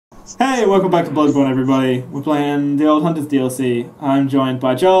Hey, welcome back to Bloodborne, everybody. We're playing the Old Hunters DLC. I'm joined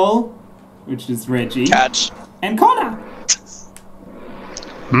by Joel, which is Reggie, Catch. and Connor.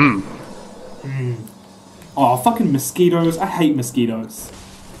 Oh, fucking mosquitoes. I hate mosquitoes.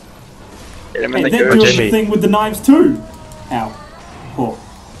 Get him And in the they're gooch. doing the thing with the knives too. Ow. Oh.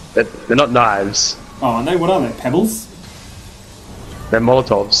 They're not knives. Oh, and what are they? Pebbles? They're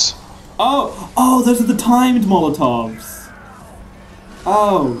Molotovs. Oh, those are the timed Molotovs.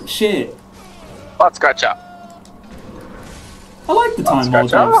 Oh, shit. Butt scratcher. I like the timed Scratch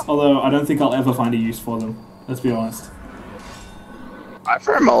Molotovs, up. although I don't think I'll ever find a use for them. Let's be honest. I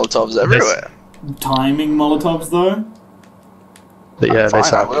throw Molotovs everywhere. Timing Molotovs, though? But yeah, they Fine, I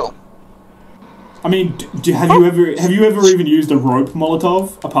suck. will. I mean, have you ever even used a rope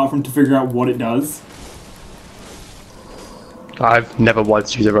Molotov apart from to figure out what it does? I've never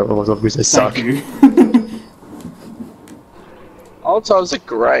once used a robot Molotov because they suck. Thank you. Molotovs are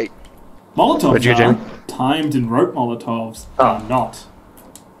great. Molotovs Where'd you are go, Jamie? timed and rope Molotovs are not.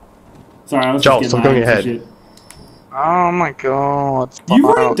 Sorry, I was Joel, just stop getting going my hands ahead. and shit. Oh my god. You've Fine,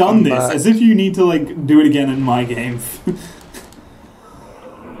 already I'll done come this, back. as if you need to like do it again in my game.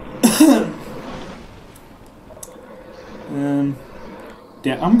 I'm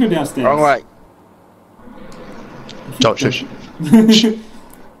gonna go downstairs. Wrong way. Joel, shush.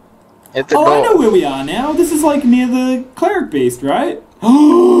 Hit the Oh, I know goal. where we are now. This is like near the cleric beast, right?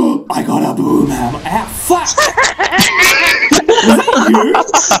 Oh, I got a boom hammer. Ah, fuck!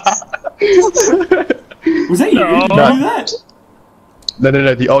 Was that you? Did you do that?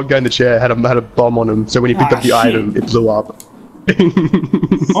 No. The old guy in the chair had a bomb on him, so when he picked up the shit. item, it blew up.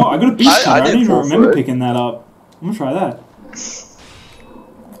 Oh, I got a beast I cutter. I don't didn't even fall remember for it. picking that up. I'm gonna try that.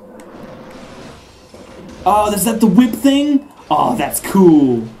 Oh, is that the whip thing? Oh, that's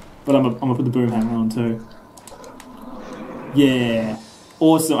cool. But I'm gonna put the boom hammer on too. Yeah.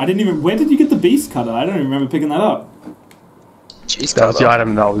 Awesome. I didn't even... Where did you get the beast cutter? I don't even remember picking that up. Jeez, That was the cutter.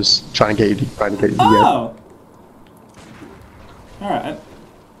 item that I was trying to get you to get. Oh! Alright.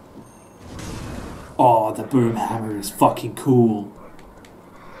 Oh, the boom hammer is fucking cool.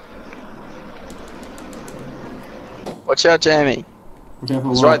 Watch out, Jamie. Watch out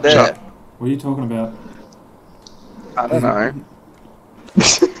for It's what? right there. Shut What are you talking about? I don't know.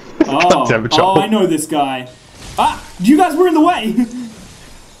 Oh, Damn it, oh, Joel. I know this guy. Ah! You guys were in the way!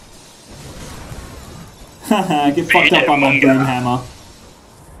 Haha, get fucked up by my boom hammer.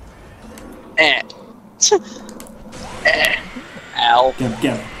 Eh. Ow. Get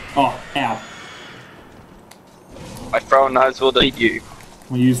him. Oh, ow. My throwing knives will eat you.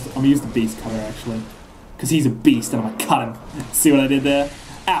 I'm gonna use the beast cutter actually. Because he's a beast and I'm gonna cut him. See what I did there?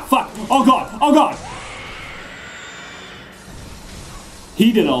 Ah, fuck! Oh god! Oh god!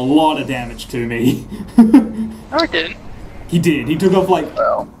 He did a lot of damage to me. No, I didn't. He did. He took off like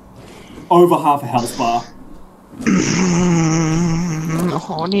Well. over half a health bar. Do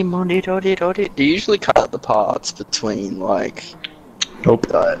you usually cut out the parts between, like, Nope.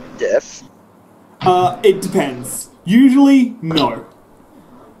 death? It depends. Usually, no.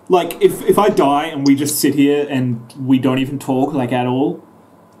 Like, if I die and we just sit here and we don't even talk, like, at all,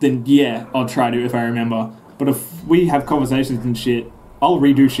 then yeah, I'll try to if I remember. But if we have conversations and shit, I'll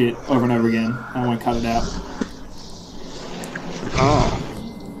redo shit over and over again. I won't cut it out. Oh.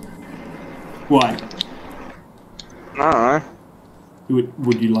 Why? No.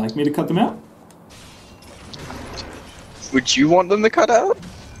 Would you like me to cut them out? Would you want them to cut out?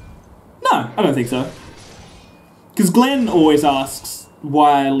 No, I don't think so. Because Glenn always asks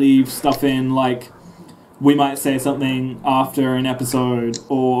why I leave stuff in, like, we might say something after an episode,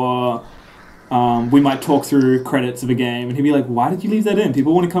 or we might talk through credits of a game, and he'd be like, why did you leave that in?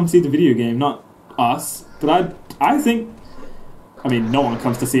 People want to come see the video game, not us. But I think... I mean, no one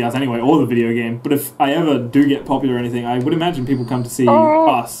comes to see us anyway, or the video game, but if I ever do get popular or anything, I would imagine people come to see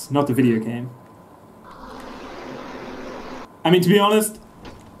us, not the video game. I mean, to be honest,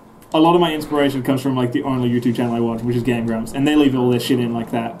 a lot of my inspiration comes from, like, the only YouTube channel I watch, which is Game Grumps, and they leave all their shit in like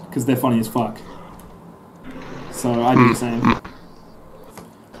that, because they're funny as fuck. So I do the same.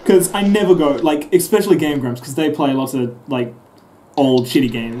 Because I never go, like, especially Game Grumps, because they play lots of, like, old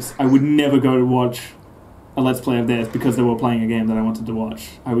shitty games. I would never go to watch a Let's Play of theirs because they were playing a game that I wanted to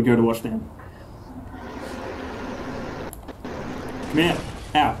watch. I would go to watch them. Come here.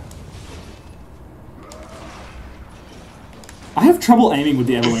 Ow. I have trouble aiming with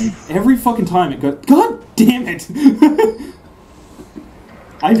the Everwing. Every fucking time it goes... God damn it!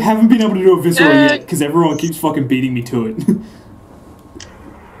 I haven't been able to do a visceral yet, because everyone keeps fucking beating me to it.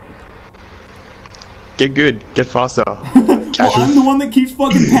 Get good. Get faster. Well, I'm the one that keeps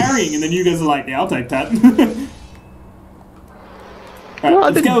fucking parrying, and then you guys are like, yeah, I'll take that. Alright, No, I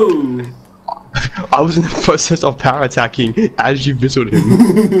let's didn't. go! I was in the process of power attacking as you vissled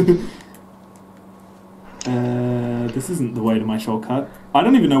him. This isn't the way to my shortcut. I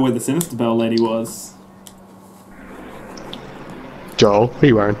don't even know where the Sinister Bell lady was. Joel, what are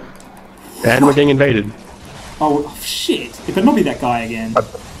you wearing? And we're getting invaded. Oh, shit! It better not be that guy again.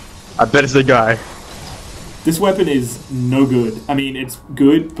 I bet it's the guy. This weapon is no good. I mean, it's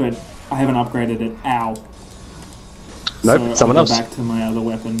good, but I haven't upgraded it. Ow. Nope, So someone I'll else. go back to my other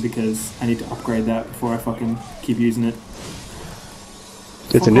weapon because I need to upgrade that before I fucking keep using it.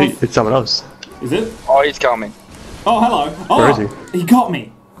 It's Fuck off. it's someone else. Is it? Oh, he's coming. Oh, hello. Oh, Where is he got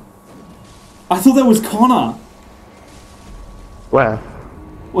me. I thought that was Connor. Where?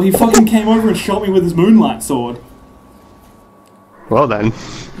 Well, he fucking came over and shot me with his moonlight sword. Well then.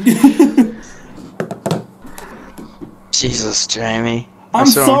 Jesus, Jamie. I'm I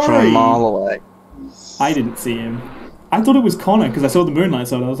saw him from sorry. a mile away. I didn't see him. I thought it was Connor because I saw the moonlight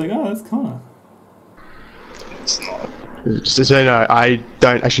sword. I was like, oh, that's Connor. It's not. Just so you know, I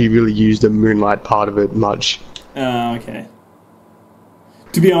don't actually really use the moonlight part of it much. Okay.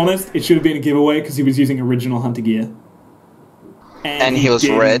 To be honest, it should have been a giveaway because he was using original Hunter gear. And he was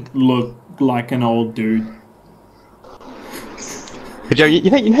didn't red. Look like an old dude. Hey, Joe, you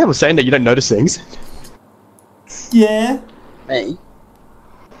know how we're saying that you don't notice things? Yeah. Me?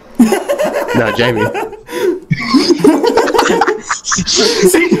 No, Jamie.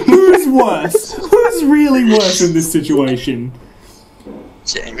 Who's worse? Who's really worse in this situation?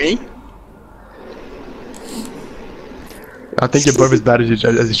 Jamie? I think you're both as bad as each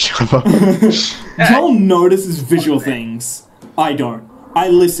other. Joel notices visual things. I don't. I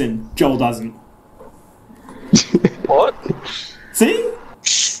listen. Joel doesn't. What? See?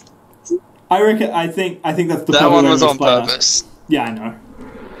 I reckon. I think that's the. That proper one way was to on explain us. purpose. Yeah, I know.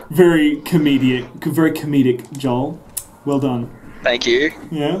 Very comedic, Joel. Well done. Thank you.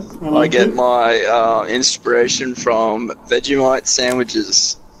 Yeah, I I like get it. my inspiration from Vegemite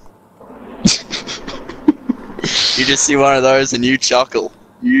sandwiches. You just see one of those and you chuckle.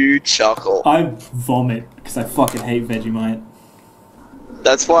 You chuckle. I vomit because I fucking hate Vegemite.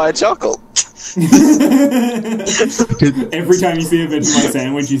 That's why I chuckle. Every time you see a Vegemite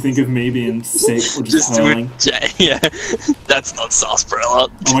sandwich, you think of me being sick or just hurling. Yeah, that's not sarsaparilla.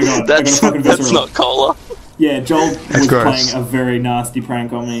 Oh my god, I got a that's fucking that's visceral. not cola. Yeah, Joel was gross. playing a very nasty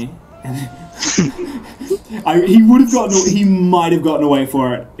prank on me. He would have gotten. He might have gotten away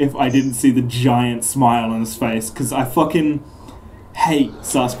for it if I didn't see the giant smile on his face. Because I fucking hate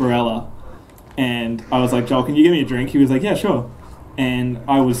sarsaparilla. And I was like, Joel, can you give me a drink? He was like, yeah, sure. And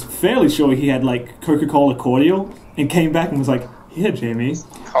I was fairly sure he had like Coca-Cola cordial, and came back and was like, here, Jamie,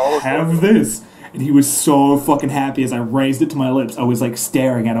 have this. And he was so fucking happy as I raised it to my lips. I was like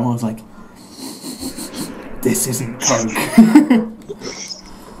staring at him. I was like, this isn't Coke.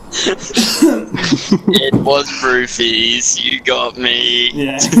 It was roofies. You got me.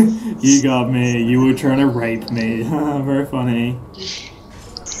 Yeah, you got me. You were trying to rape me. Very funny.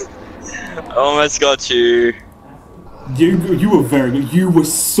 Almost got you. You were very good. You were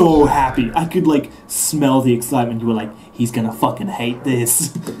so happy. I could like smell the excitement. You were like, he's gonna fucking hate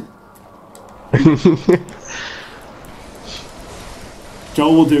this.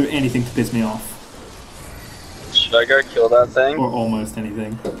 Joel will do anything to piss me off. Should I go kill that thing? Or almost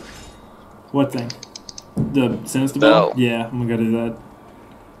anything. What thing? The Sinister Bell? Bell. Yeah, I'm gonna go do that.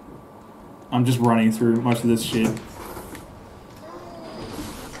 I'm just running through much of this shit.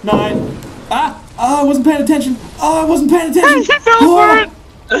 No! Ah! Oh, I wasn't paying attention! Oh, I wasn't paying attention! You fell Oh,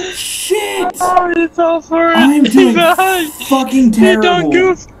 for it! shit! Oh, you fell for it! I'm doing You fucking done terrible.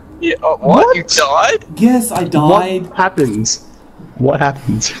 goof! You, what? You died? Yes, I died. What happens? What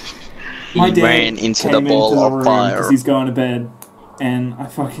happens? My He dad ran into came the ball into of room fire. 'cause he's going to bed, and I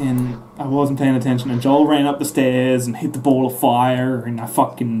wasn't paying attention, and Joel ran up the stairs and hit the ball of fire, and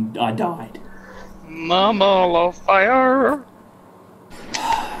I died. Mama of fire.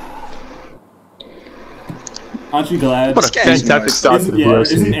 Aren't you glad? What a This game's fantastic nice. start to Isn't, the yeah,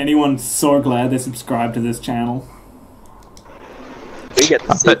 varsity. isn't anyone so glad they subscribed to this channel? We get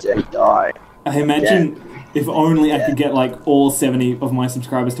to see Jay die. I imagine if only I could get like all 70 of my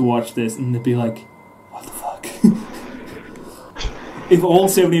subscribers to watch this, and they'd be like, what the fuck? If all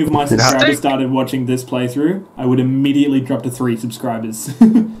 70 of my subscribers started watching this playthrough, I would immediately drop to 3 subscribers.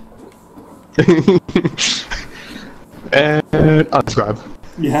 And unsubscribe.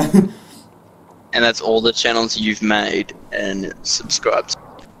 Yeah. And that's all the channels you've made and subscribed.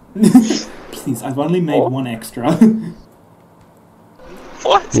 Please, I've only made one extra.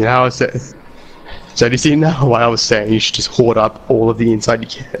 What? You know how I said. So do you see now why I was saying you should just hoard up all of the insight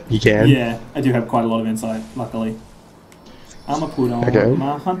you can? Yeah, I do have quite a lot of insight, luckily. I'ma put on Okay.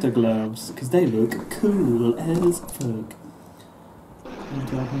 my hunter gloves because they look cool as fuck.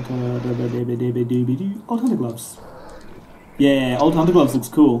 Old hunter gloves. Yeah, old hunter gloves looks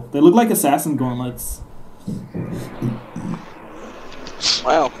cool. They look like assassin gauntlets.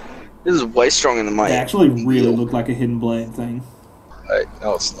 Wow. This is way stronger than my. They actually really look like a hidden blade thing. Wait,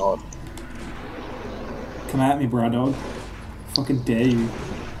 no, it's not. Come at me, bro, dog. Fucking dare you.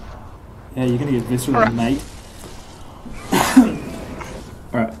 Yeah, you're gonna get visceral, mate.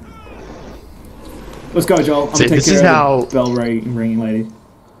 Alright. Let's go, Joel. I'm See, gonna take this is care how- of the bell ringing lady.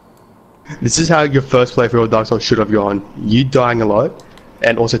 This is how your first playthrough of Dark Souls should have gone. You dying a lot,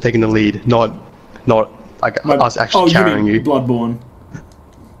 and also taking the lead, not like us actually carrying you you. mean Bloodborne.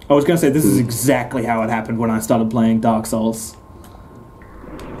 I was gonna say this is exactly how it happened when I started playing Dark Souls.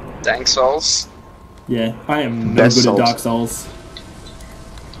 Dang Souls. Yeah, I am no Best good Souls. at Dark Souls.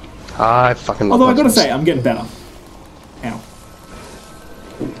 I fucking love Although I Dark gotta Souls. say, I'm getting better. Ow.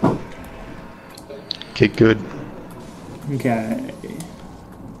 Okay, good. Okay.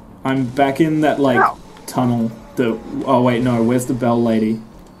 I'm back in that, like, Ow. tunnel. Oh, wait, no. Where's the bell lady?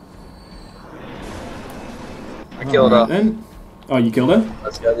 I killed Alright, her. then. Oh, you killed her?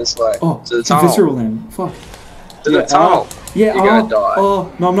 Let's go this way. Oh, to the tunnel. visceral then. Fuck. To the tunnel. Yeah, You're gonna die.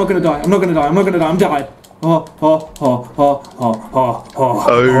 Oh, no, I'm not gonna die. I'm not gonna die. I'm not gonna die. I'm died. Oh, oh, oh, oh, oh, oh, oh.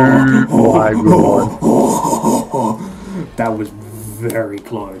 Oh my god. That was very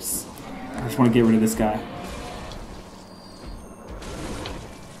close. I just want to get rid of this guy.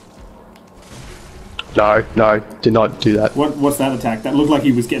 No, no, do not do that. What's that attack? That looked like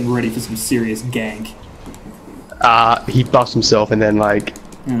he was getting ready for some serious gank. He buffs himself and then like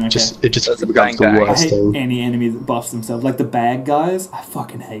Okay. it just That's a becomes the bang bang. I worst hate thing. any enemy that buffs themselves. Like the bag guys, I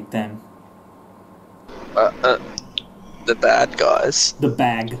fucking hate them. The bad guys. The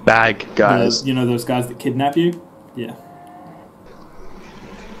bag. Bag guys. You know those guys that kidnap you? Yeah.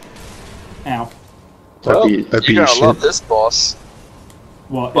 Ow. Well, OP you're gonna shit. love this boss.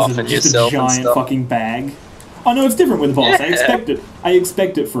 What, Buffing is it just a yourself and giant stuff. fucking bag? Oh no, it's different with a boss. I Yeah. expect it. I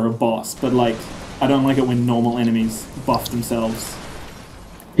expect it for a boss, but like, I don't like it when normal enemies buff themselves.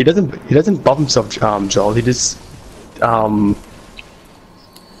 He doesn't buff himself, Joel. He just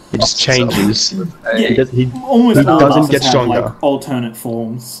changes. Yeah, He, does, he almost he all doesn't bosses get have, stronger. like, alternate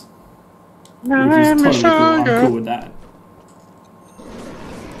forms, which is totally cool. I'm cool with that.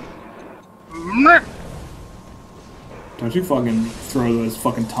 Don't you fucking throw those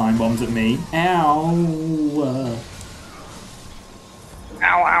fucking time bombs at me. Ow.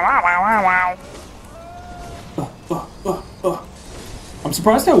 I'm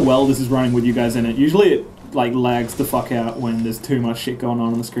surprised how well this is running with you guys in it. Usually it like lags the fuck out when there's too much shit going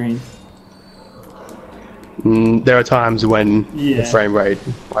on the screen. There are times when Yeah. the frame rate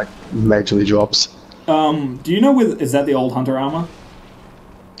like majorly drops. Do you know is that the old hunter armor?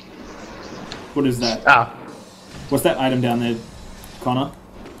 What is that? What's that item down there, Connor?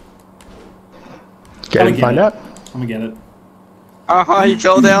 Get and get find it. out. I'm gonna get it. He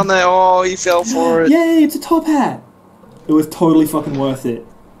fell down there. Oh, he fell for it. Yay, it's a top hat! It was totally fucking worth it.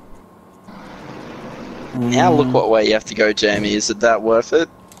 Now look what way you have to go, Jamie. Is it that worth it?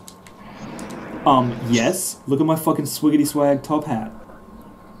 Yes. Look at my fucking swiggity swag top hat.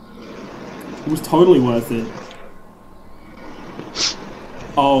 It was totally worth it.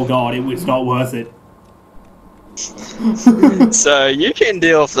 Oh god, it was not worth it. So you can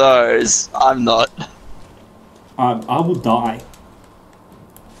deal with those. I'm not. I will die.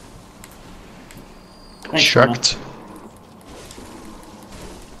 Thanks, Connor. Shrek.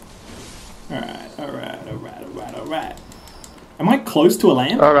 Alright. Am I close to a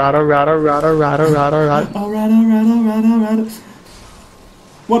lamp? Alright. Alright.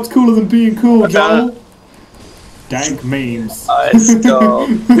 What's cooler than being cool, Joel? Dank memes. Ice cold.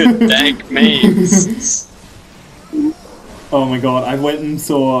 Dank memes. Oh my god, I went and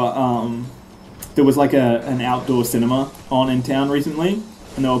saw, there was like an outdoor cinema on in town recently,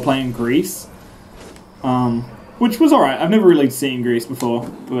 and they were playing Grease. Which was alright. I've never really seen Grease before,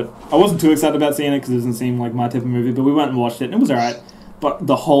 but I wasn't too excited about seeing it because it doesn't seem like my type of movie, but we went and watched it, and it was alright. But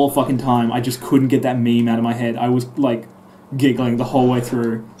the whole fucking time, I just couldn't get that meme out of my head. I was, like, giggling the whole way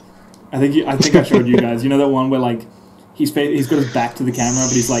through. I think I showed you guys. You know that one where, like, he's got his back to the camera,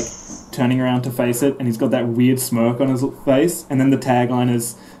 but he's, like, turning around to face it, and he's got that weird smirk on his face, and then the tagline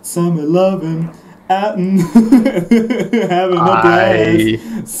is, "Summer lovin', out and having a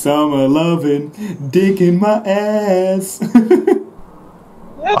blast. Summer lovin', dick in my ass." That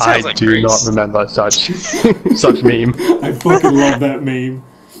I sounds like do Grease. not remember such such meme. I fucking love that meme.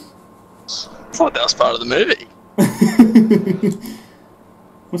 I thought that was part of the movie.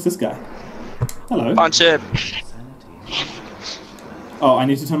 What's this guy? Hello. Punch it. Oh, I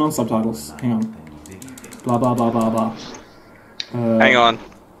need to turn on subtitles. Hang on. Blah blah blah blah blah. Hang on.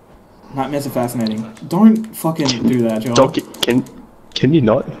 Nightmares are fascinating. Don't fucking do that, Joel. Doc, can you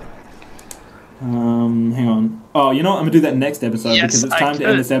not? Hang on. Oh, you know what? I'm gonna do that next episode Yes, because it's I time to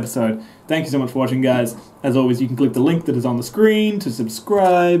end could. this episode. Thank you so much for watching, guys. As always, you can click the link that is on the screen to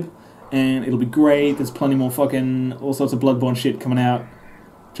subscribe, and it'll be great. There's plenty more fucking all sorts of Bloodborne shit coming out.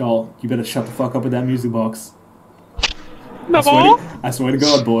 Joel, you better shut the fuck up with that music box. I swear to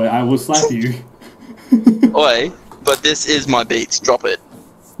God, boy, I will slap you. Oi, but this is my beats. Drop it.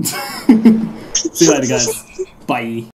 See you later, guys. Bye.